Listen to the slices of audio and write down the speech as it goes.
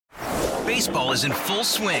Baseball is in full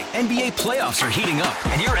swing. NBA playoffs are heating up,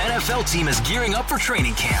 and your NFL team is gearing up for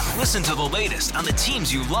training camp. Listen to the latest on the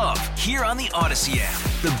teams you love here on the Odyssey app.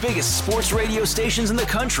 The biggest sports radio stations in the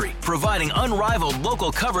country, providing unrivaled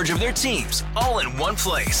local coverage of their teams, all in one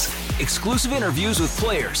place. Exclusive interviews with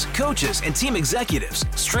players, coaches, and team executives,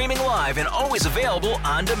 streaming live and always available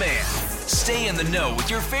on demand. Stay in the know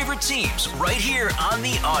with your favorite teams right here on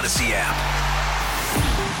the Odyssey app.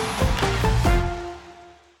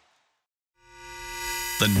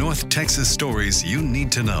 The North Texas stories you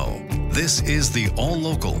need to know. This is the All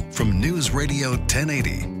Local from News Radio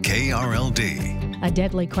 1080 KRLD. A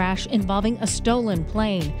deadly crash involving a stolen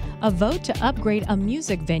plane, a vote to upgrade a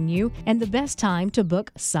music venue, and the best time to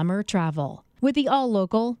book summer travel. With the All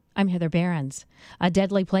Local, I'm Heather Behrens. A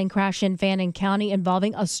deadly plane crash in Fannin County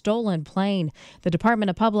involving a stolen plane. The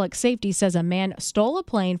Department of Public Safety says a man stole a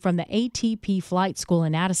plane from the ATP flight school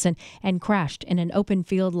in Addison and crashed in an open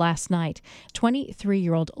field last night.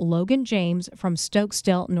 23-year-old Logan James from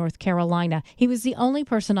Stokesdale, North Carolina. He was the only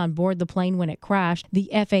person on board the plane when it crashed. The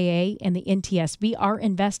FAA and the NTSB are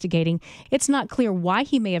investigating. It's not clear why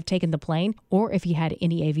he may have taken the plane or if he had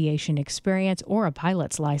any aviation experience or a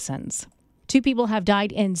pilot's license. 2 people have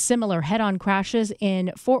died in similar head-on crashes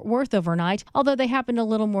in Fort Worth overnight. Although they happened a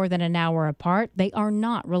little more than an hour apart, they are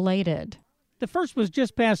not related. The first was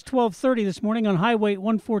just past 12:30 this morning on Highway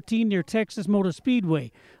 114 near Texas Motor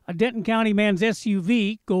Speedway. A Denton County man's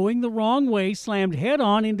SUV, going the wrong way, slammed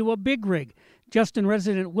head-on into a big rig. Justin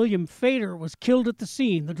resident William Fader was killed at the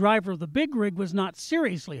scene. The driver of the big rig was not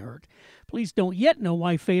seriously hurt. Police don't yet know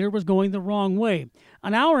why Fader was going the wrong way.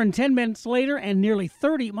 An hour and 10 minutes later, and nearly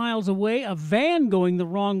 30 miles away, a van going the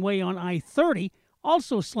wrong way on I-30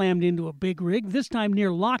 also slammed into a big rig, this time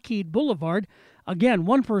near Lockheed Boulevard. Again,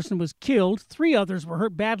 1 person was killed. 3 others were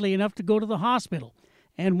hurt badly enough to go to the hospital.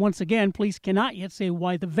 And once again, police cannot yet say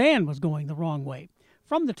why the van was going the wrong way.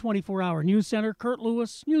 From the 24-hour News Center, Kurt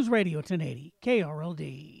Lewis, News Radio 1080,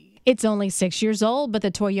 KRLD. It's only 6 years old, but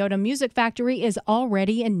the Toyota Music Factory is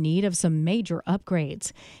already in need of some major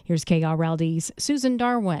upgrades. Here's KRLD's Susan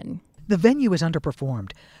Darwin. The venue is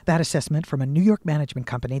underperformed. That assessment from a New York management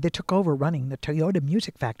company that took over running the Toyota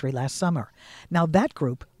Music Factory last summer. Now that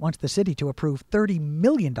group wants the city to approve $30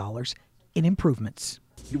 million in improvements.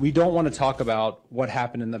 We don't want to talk about what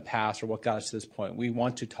happened in the past or what got us to this point. We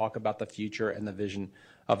want to talk about the future and the vision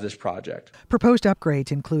of this project. Proposed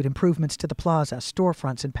upgrades include improvements to the plaza,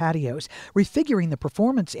 storefronts, and patios, refiguring the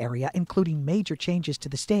performance area, including major changes to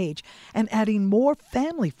the stage, and adding more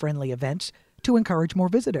family-friendly events to encourage more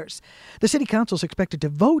visitors. The City Council is expected to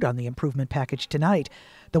vote on the improvement package tonight.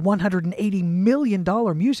 The $180 million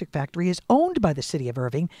music factory is owned by the City of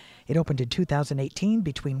Irving. It opened in 2018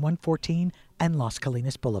 between 114 and Las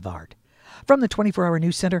Colinas Boulevard. From the 24-hour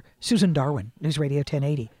News Center, Susan Darwin, News Radio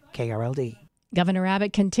 1080, KRLD. Governor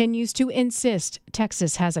Abbott continues to insist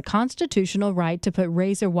Texas has a constitutional right to put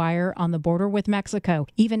razor wire on the border with Mexico,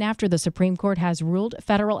 even after the Supreme Court has ruled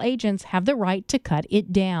federal agents have the right to cut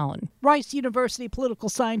it down. Rice University political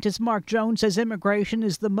scientist Mark Jones says immigration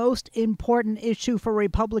is the most important issue for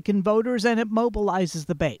Republican voters, and it mobilizes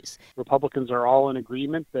the base. Republicans are all in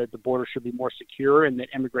agreement that the border should be more secure and that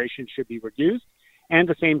immigration should be reduced. And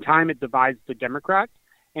at the same time, it divides the Democrats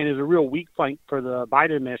and is a real weak point for the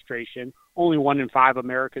Biden administration. Only 1 in 5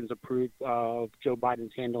 Americans approve of Joe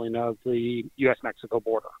Biden's handling of the U.S.-Mexico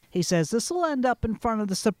border. He says this will end up in front of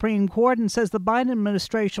the Supreme Court and says the Biden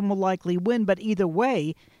administration will likely win. But either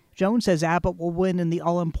way, Jones says Abbott will win in the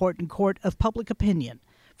all-important court of public opinion.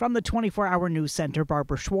 From the 24-hour News Center,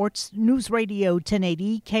 Barbara Schwartz, News Radio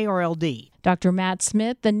 1080 KRLD. Dr. Matt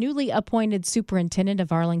Smith, the newly appointed superintendent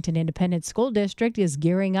of Arlington Independent School District, is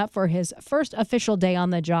gearing up for his first official day on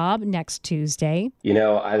the job next Tuesday. You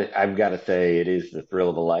know, I've got to say it is the thrill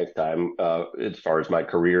of a lifetime as far as my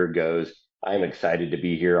career goes. I'm excited to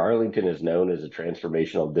be here. Arlington is known as a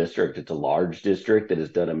transformational district. It's a large district that has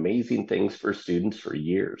done amazing things for students for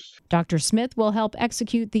years. Dr. Smith will help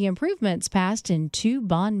execute the improvements passed in 2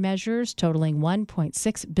 bond measures totaling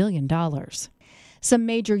 $1.6 billion. Some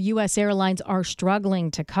major U.S. airlines are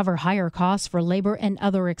struggling to cover higher costs for labor and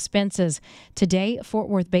other expenses. Today, Fort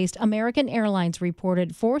Worth-based American Airlines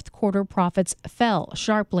reported fourth quarter profits fell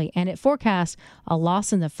sharply, and it forecasts a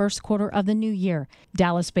loss in the first quarter of the new year.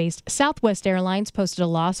 Dallas-based Southwest Airlines posted a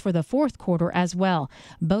loss for the fourth quarter as well.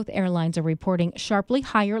 Both airlines are reporting sharply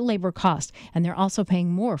higher labor costs, and they're also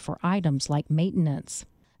paying more for items like maintenance.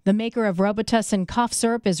 The maker of Robitussin cough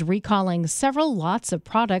syrup is recalling several lots of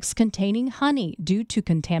products containing honey due to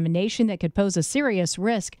contamination that could pose a serious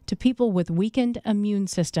risk to people with weakened immune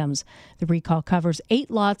systems. The recall covers 8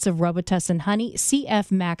 lots of Robitussin honey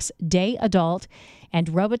CF Max Day Adult and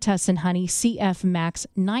Robitussin Honey CF Max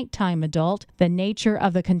Nighttime Adult. The nature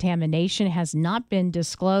of the contamination has not been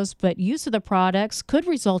disclosed, but use of the products could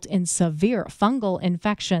result in severe fungal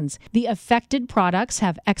infections. The affected products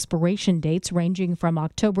have expiration dates ranging from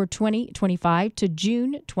October 2025 to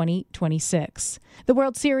June 2026. The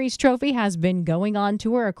World Series trophy has been going on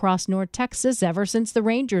tour across North Texas ever since the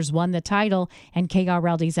Rangers won the title, and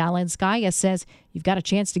KRLD's Alan Skaya says you've got a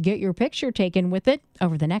chance to get your picture taken with it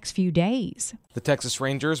over the next few days. The Texas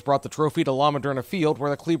Rangers brought the trophy to La Moderna Field, where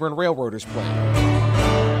the Cleburne Railroaders play.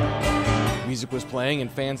 Music was playing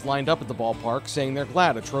and fans lined up at the ballpark saying they're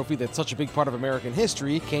glad a trophy that's such a big part of American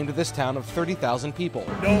history came to this town of 30,000 people.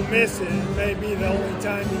 Don't miss it. It may be the only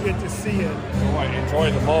time you get to see it.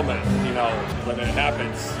 Enjoy the moment, when it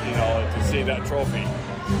happens, to see that trophy.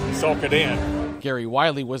 Soak it in. Gary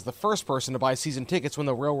Wiley was the first person to buy season tickets when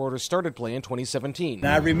the Railroaders started play in 2017.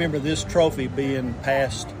 I remember this trophy being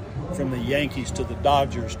passed from the Yankees to the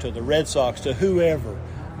Dodgers to the Red Sox to whoever.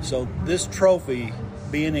 So this trophy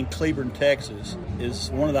being in Cleburne, Texas, is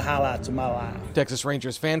one of the highlights of my life. Texas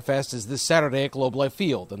Rangers Fan Fest is this Saturday at Globe Life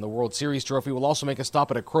Field, and the World Series trophy will also make a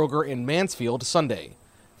stop at a Kroger in Mansfield Sunday.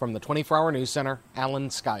 From the 24-Hour News Center, Alan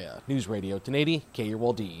Skaya, News Radio 1080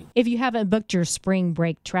 KRLD. If you haven't booked your spring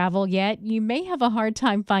break travel yet, you may have a hard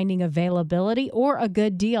time finding availability or a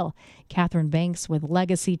good deal. Catherine Banks with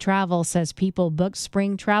Legacy Travel says people booked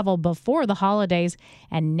spring travel before the holidays,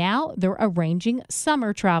 and now they're arranging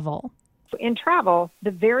summer travel. In travel, the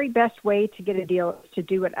very best way to get a deal is to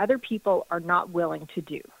do what other people are not willing to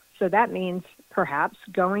do. So that means perhaps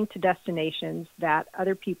going to destinations that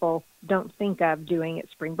other people don't think of doing at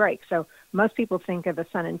spring break. So most people think of a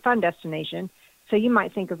sun and fun destination. So you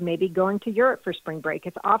might think of maybe going to Europe for spring break.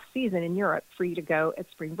 It's off season in Europe for you to go at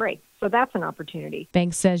spring break. So that's an opportunity.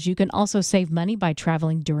 Banks says you can also save money by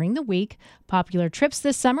traveling during the week. Popular trips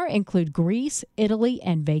this summer include Greece, Italy,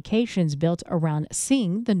 and vacations built around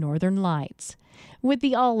seeing the Northern Lights. With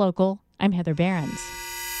the All Local, I'm Heather Behrens.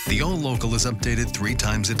 The All Local is updated 3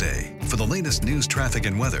 times a day. For the latest news, traffic,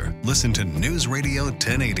 and weather, listen to News Radio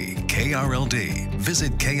 1080 KRLD.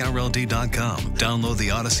 Visit KRLD.com, download the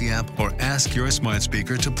Odyssey app, or ask your smart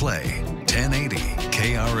speaker to play 1080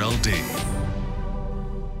 KRLD.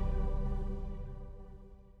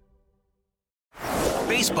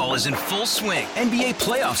 Baseball is in full swing. NBA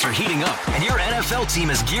playoffs are heating up, and your NFL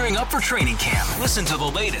team is gearing up for training camp. Listen to the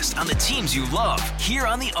latest on the teams you love here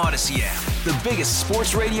on the Odyssey app. The biggest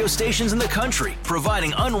sports radio stations in the country,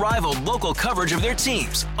 providing unrivaled local coverage of their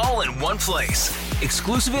teams, all in one place.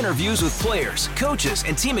 Exclusive interviews with players, coaches,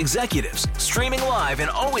 and team executives, streaming live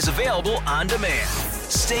and always available on demand.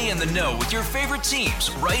 Stay in the know with your favorite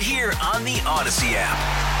teams right here on the Odyssey app.